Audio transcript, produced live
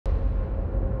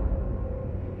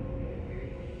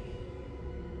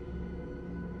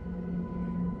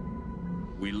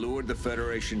We lured the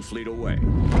Federation fleet away.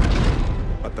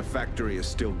 But the factory is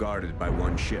still guarded by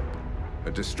one ship.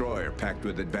 A destroyer packed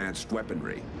with advanced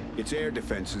weaponry. Its air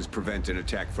defenses prevent an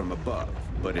attack from above,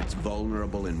 but it's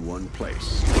vulnerable in one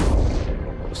place.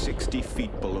 60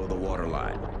 feet below the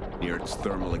waterline, near its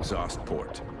thermal exhaust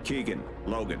port. Keegan,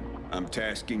 Logan, I'm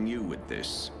tasking you with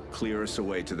this. Clear us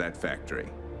away to that factory.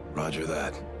 Roger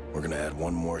that. We're gonna add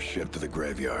one more ship to the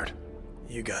graveyard.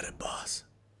 You got it, boss.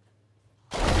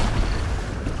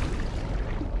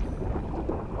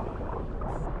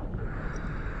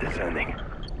 Descending.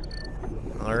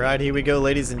 All right, here we go,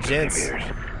 ladies and gents.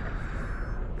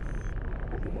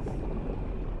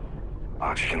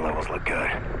 Oxygen levels look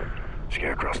good.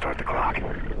 Scarecrow, start the clock.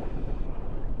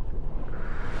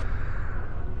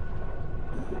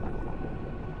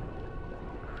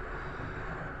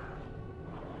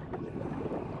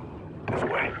 This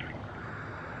way.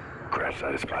 Crash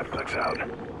site is 5 clicks out.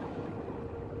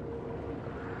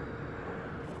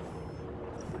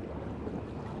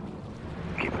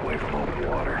 Keep away from open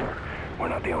water. We're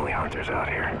not the only hunters out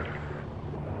here.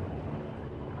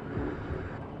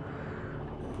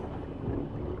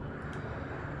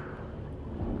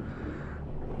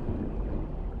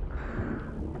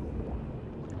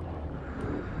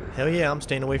 Hell yeah, I'm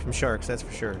staying away from sharks, that's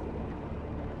for sure.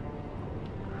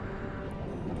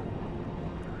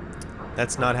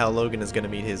 That's not how Logan is going to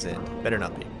meet his end. Better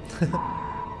not be.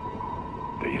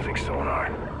 They're using sonar.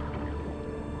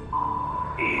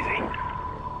 Easy.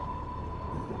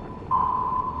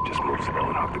 Just move slow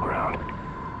and hug the ground.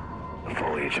 The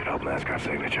foliage should help mask our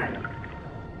signature.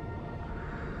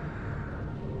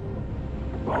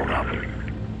 Hold up.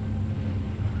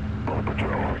 Boat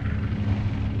patrol.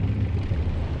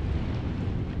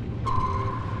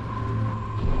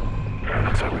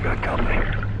 Looks like we got company.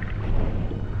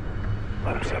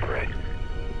 Let them separate.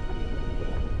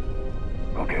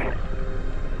 Okay.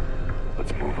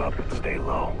 Let's move up and stay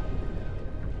low.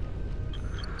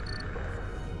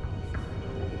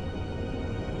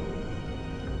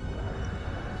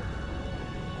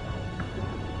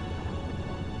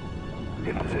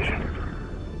 In position.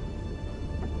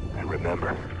 And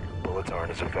remember, bullets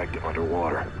aren't as effective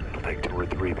underwater. It'll take 2 or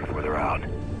 3 before they're out.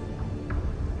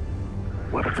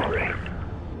 Weapons free.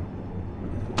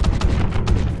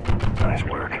 Nice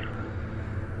work.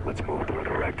 Let's move through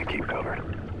the wreck to keep covered.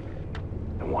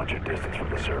 And watch your distance from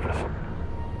the surface.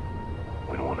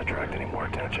 We don't want to attract any more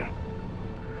attention.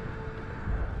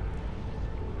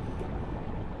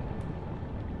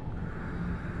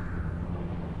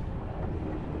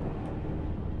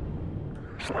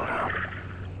 Slow down.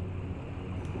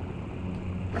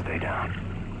 Stay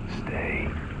down. Stay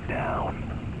down.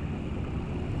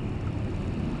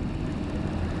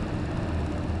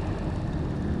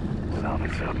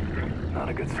 Salvage up. Not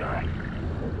a good sign.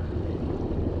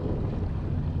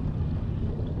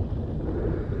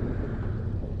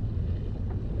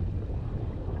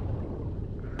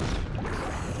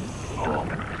 Hold.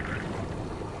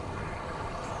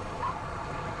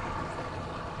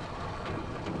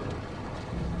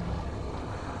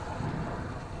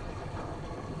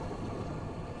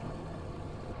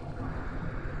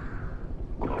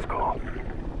 Close call.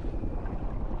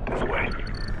 This way.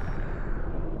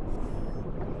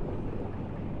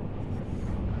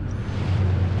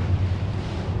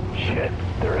 Shit,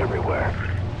 they're everywhere.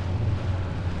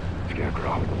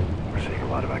 Scarecrow, we're seeing a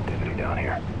lot of activity down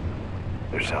here.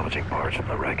 They're salvaging parts from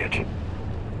the wreckage.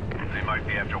 They might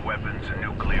be after weapons and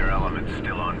nuclear elements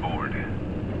still on board.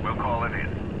 We'll call it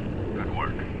in. Good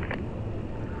work.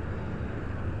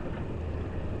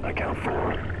 I count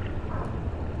 4.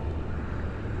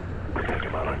 Take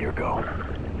them out on your go.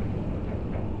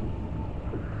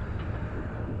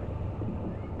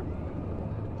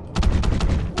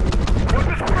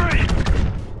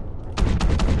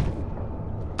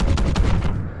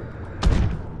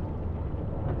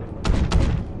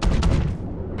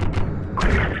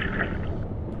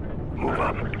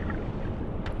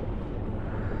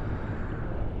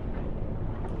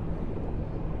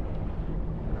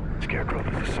 Scarecrow,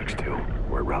 this is 6-2.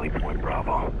 We're at Rally Point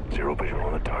Bravo. 0 visual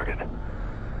on the target.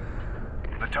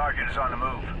 The target is on the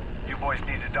move. You boys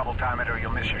need to double time it or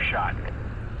you'll miss your shot.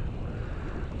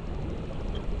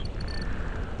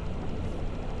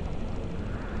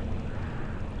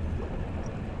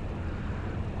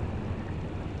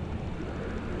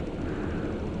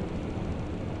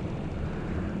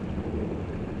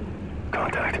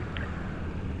 Contact.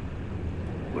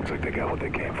 Looks like they got what they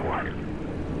came for.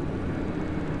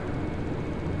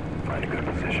 Find a good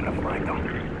position to flank them.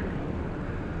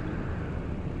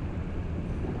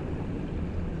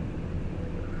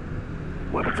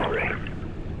 Weapons free.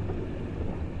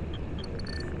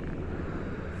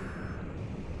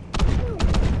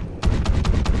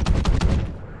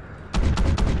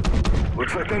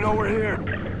 they know we're here.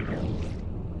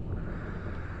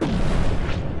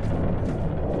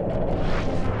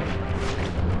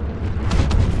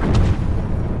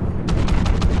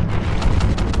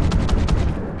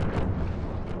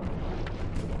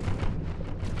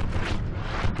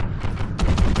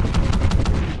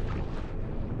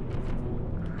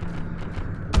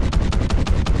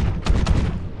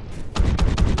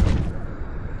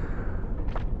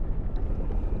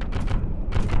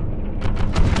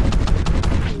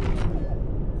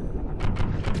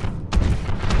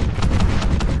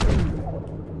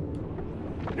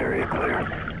 Area clear.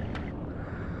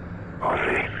 On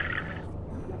me.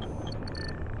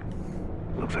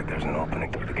 Looks like there's an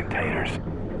opening through the containers.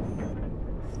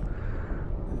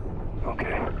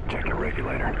 Okay, check your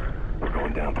regulator. We're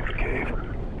going down through the cave.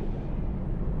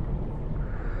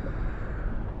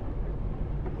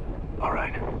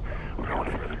 Alright, we're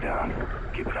going further down.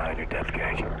 Keep an eye on your depth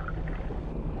gauge.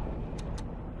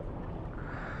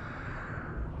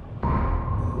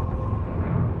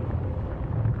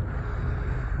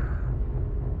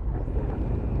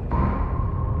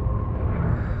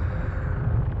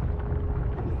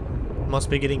 Must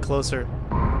be getting closer.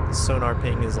 The sonar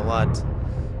ping is a lot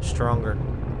stronger.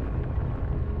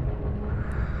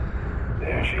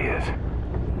 There she is.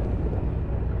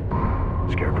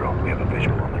 Scarecrow, we have a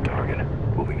visual on the target.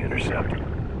 Moving to intercept.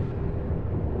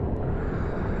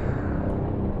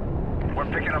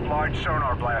 We're picking up large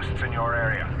sonar blasts in your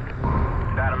area.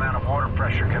 That amount of water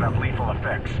pressure can have lethal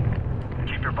effects.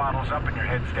 Keep your bottles up and your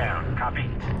heads down. Copy?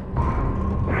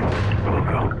 We'll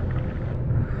go.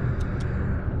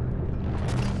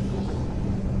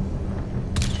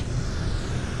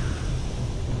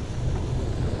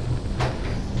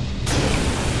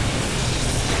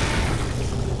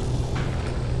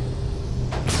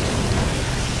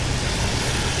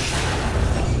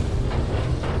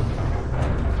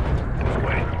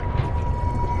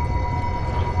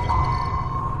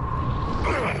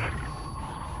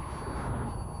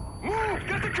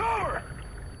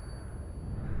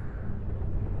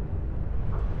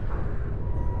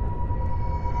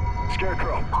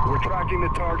 Scarecrow, we're tracking the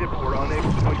target, but we're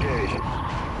unable to engage.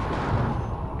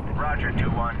 Roger,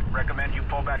 2-1. Recommend you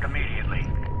pull back immediately.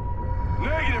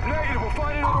 Negative, negative. We'll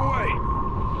find another way.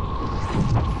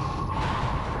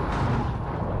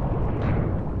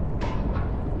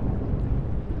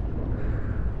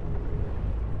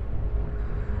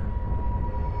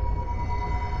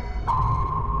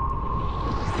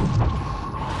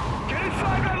 Get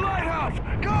inside that lighthouse!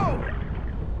 Go!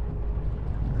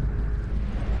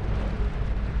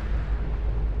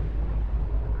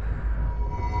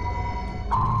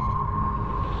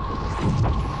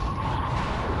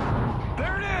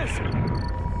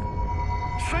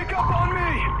 Sync up on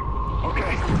me!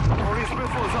 Okay, Orion's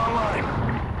missile is online.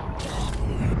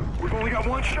 We've only got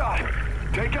one shot.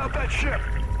 Take out that ship.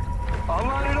 I'll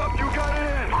line it up, you got it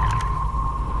in.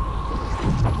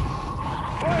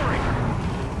 Firing!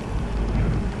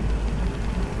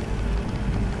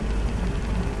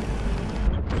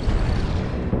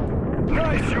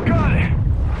 Nice, you got it!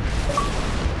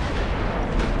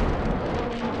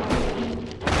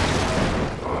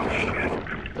 Oh, shit.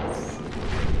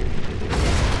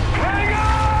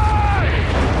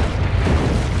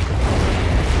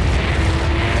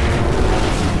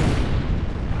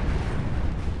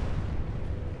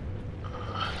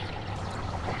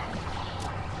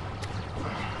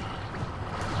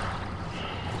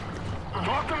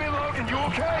 Talk to me, Logan. You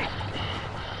okay?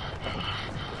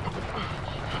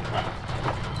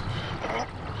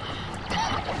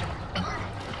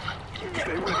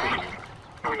 Stay with me.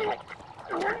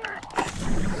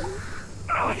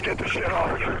 Let's get the shit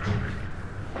off you.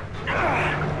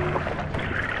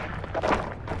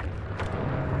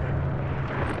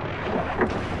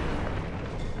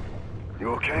 You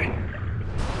okay?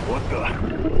 What the?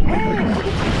 Move!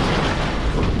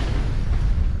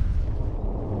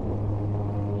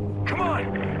 Come on!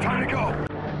 Time to go!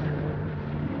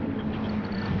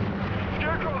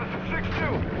 Scarecrow, this is 6-2.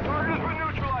 Target has been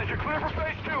neutralized. You're clear for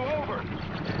phase 2. Over.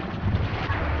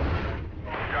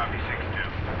 Copy, 6-2.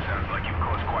 Sounds like you've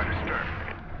caused quite a stir.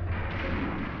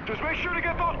 Just make sure to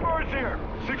get those birds here.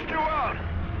 6-2 out.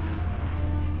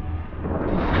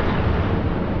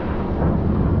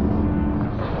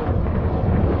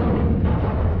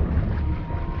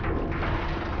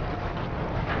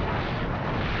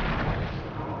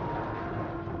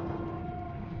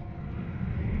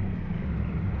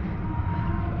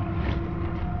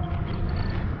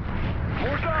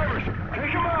 More divers!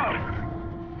 Take him out!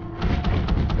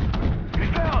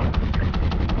 He's down!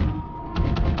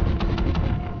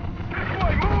 This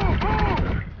way! Move!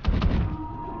 Move!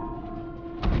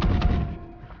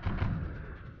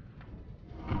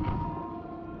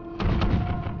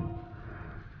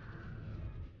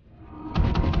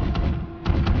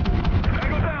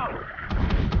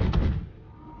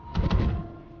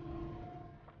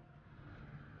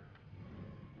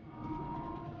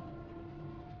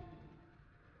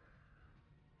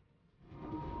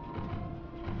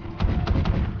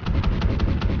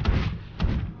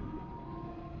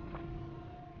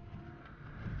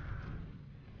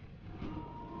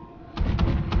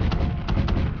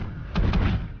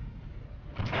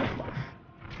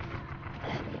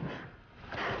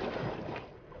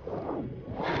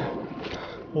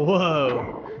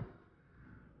 Whoa.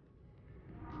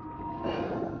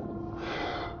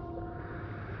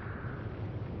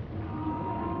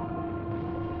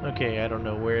 Okay, I don't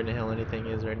know where in the hell anything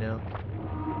is right now.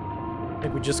 I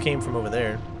think we just came from over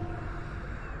there.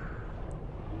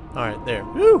 Alright, there.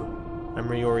 Woo! I'm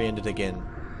reoriented again.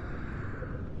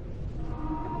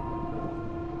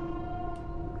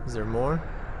 Is there more?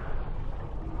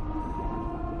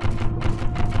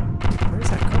 Where's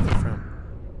that coming from?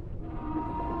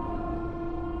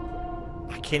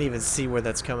 I can't even see where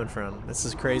that's coming from. This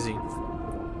is crazy.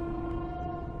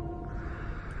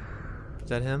 Is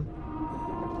that him?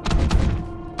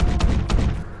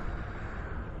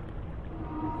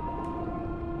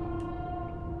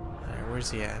 Where's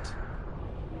he at?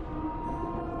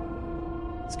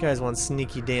 This guy's one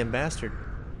sneaky damn bastard.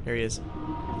 There he is.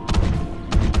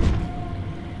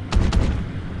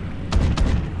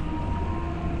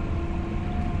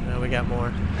 Oh, we got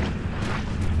more.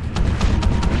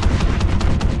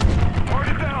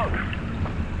 Target down!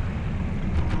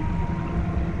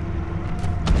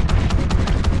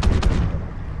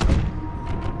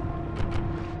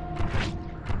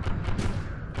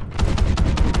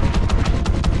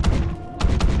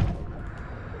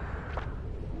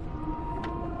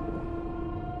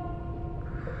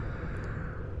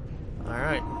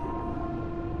 Alright.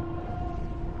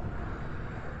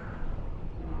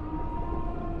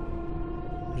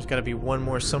 There's gotta be one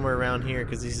more somewhere around here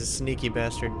because he's a sneaky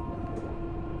bastard.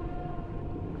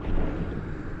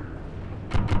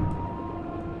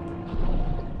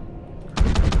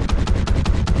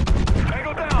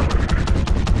 Tango down!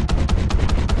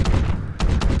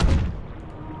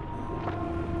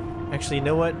 Actually, you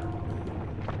know what?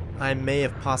 I may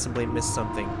have possibly missed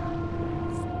something.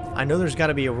 I know there's got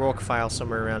to be a Rourke file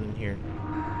somewhere around in here.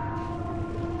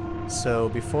 So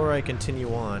before I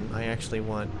continue on, I actually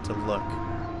want to look.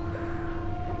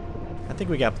 I think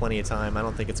we got plenty of time. I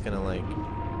don't think it's gonna like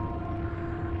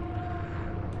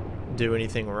do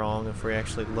anything wrong if we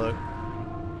actually look.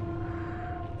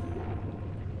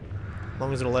 As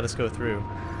long as it'll let us go through.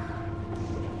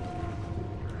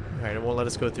 Alright, it won't let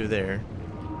us go through there.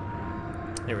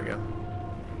 There we go.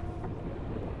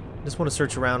 Just want to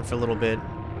search around for a little bit.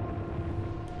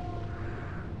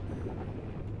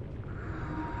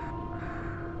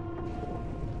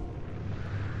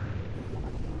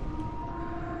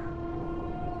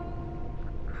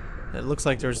 It looks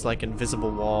like there's like invisible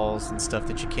walls and stuff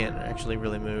that you can't actually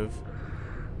really move.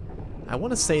 I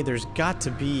want to say there's got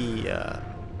to be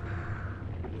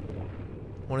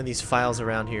one of these files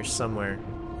around here somewhere,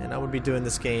 and I would be doing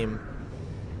this game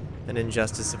an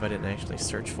injustice if I didn't actually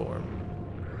search for them.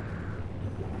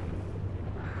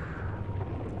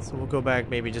 So we'll go back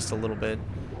maybe just a little bit.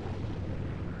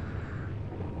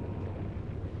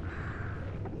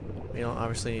 We don't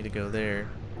obviously need to go there.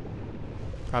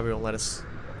 Probably won't let us.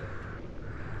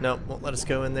 Nope, won't let us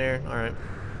go in there. Alright.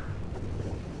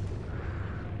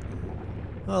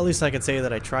 Well, at least I could say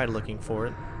that I tried looking for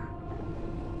it.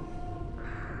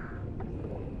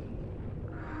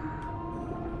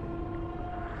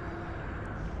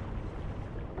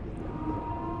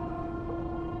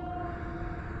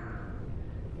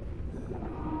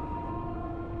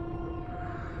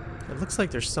 It looks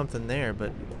like there's something there,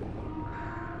 but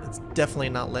it's definitely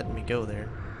not letting me go there.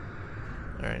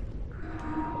 Alright.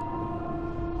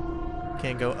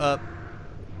 Can't go up.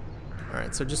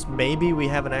 Alright, so just maybe we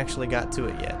haven't actually got to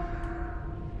it yet.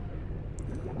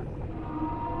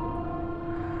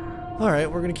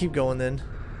 Alright, we're gonna keep going then.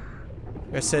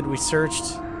 Like I said, we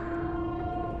searched.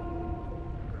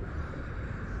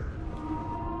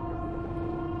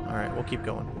 Alright, we'll keep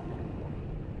going.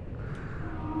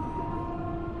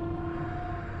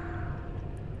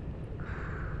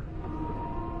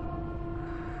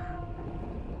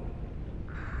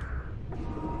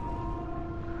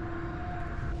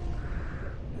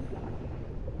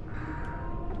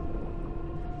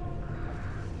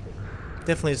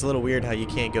 Definitely it's a little weird how you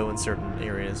can't go in certain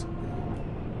areas.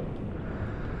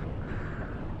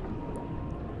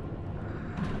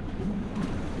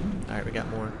 Alright, we got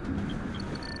more.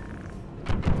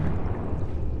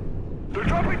 They're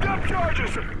dropping depth charges!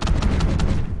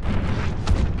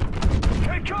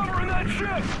 Take cover in that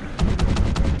ship!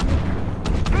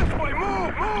 This way,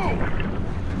 move, move!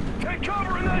 Take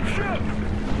cover in that ship!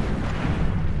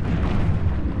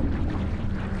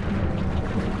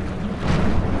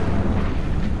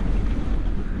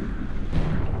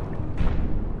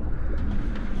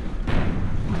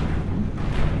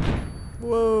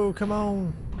 Whoa, come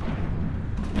on.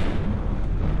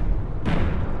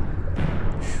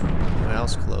 Whew, that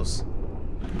was close.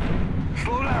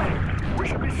 Slow down. We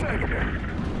should be safe here.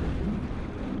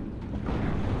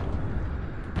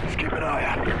 keep an eye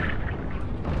out.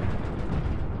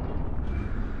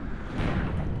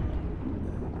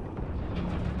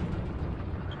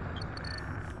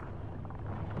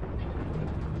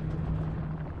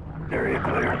 Area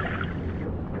clear.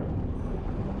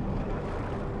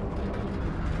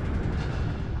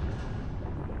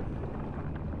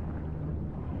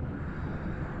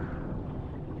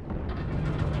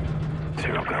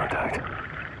 Zero contact.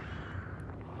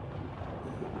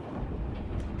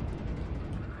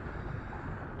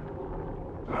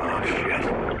 Oh, shit.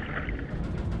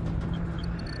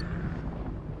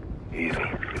 Easy.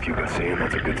 If you can see him,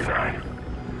 that's a good sign.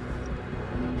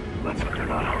 Let's hope they're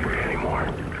not hungry anymore.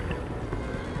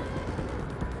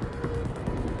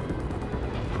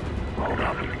 Hold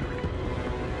up.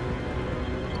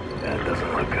 That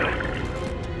doesn't look good.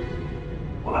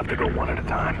 We'll have to go one at a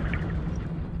time.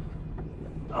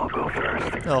 I'll go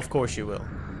first. Oh, of course you will.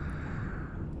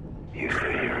 You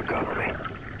stay here and cover me.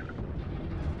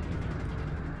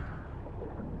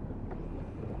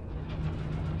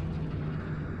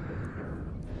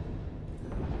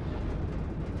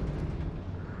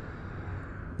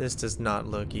 This does not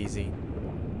look easy.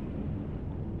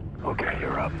 Okay,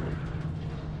 you're up.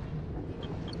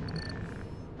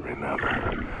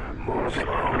 Remember, move slow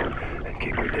and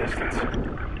keep your distance.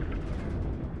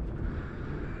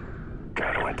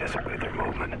 Try to anticipate their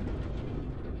movement.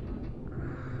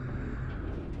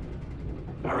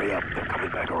 Hurry up, they're coming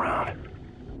back around.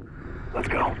 Let's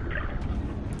go.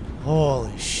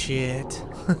 Holy shit.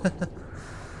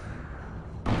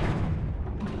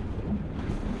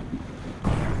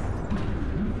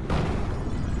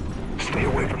 Stay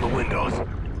away from the windows.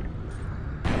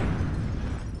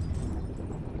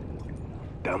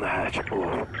 Down the hatch.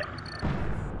 Move.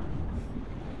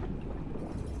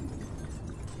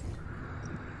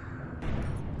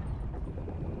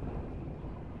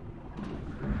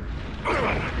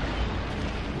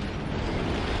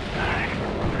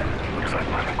 Looks like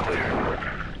I'm clear.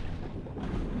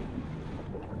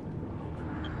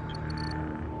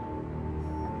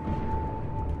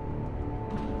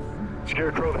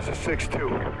 Scarecrow, this is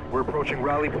 6-2. We're approaching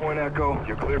Rally Point Echo.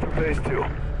 You're clear for phase 2.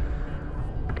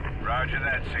 Roger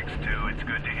that, 6-2. It's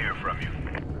good to hear from you.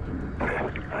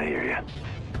 I hear you.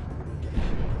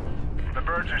 The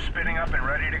birds are spinning up and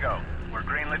ready to go. We're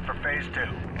greenlit for phase 2.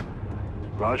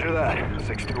 Roger that.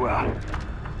 6-2 out.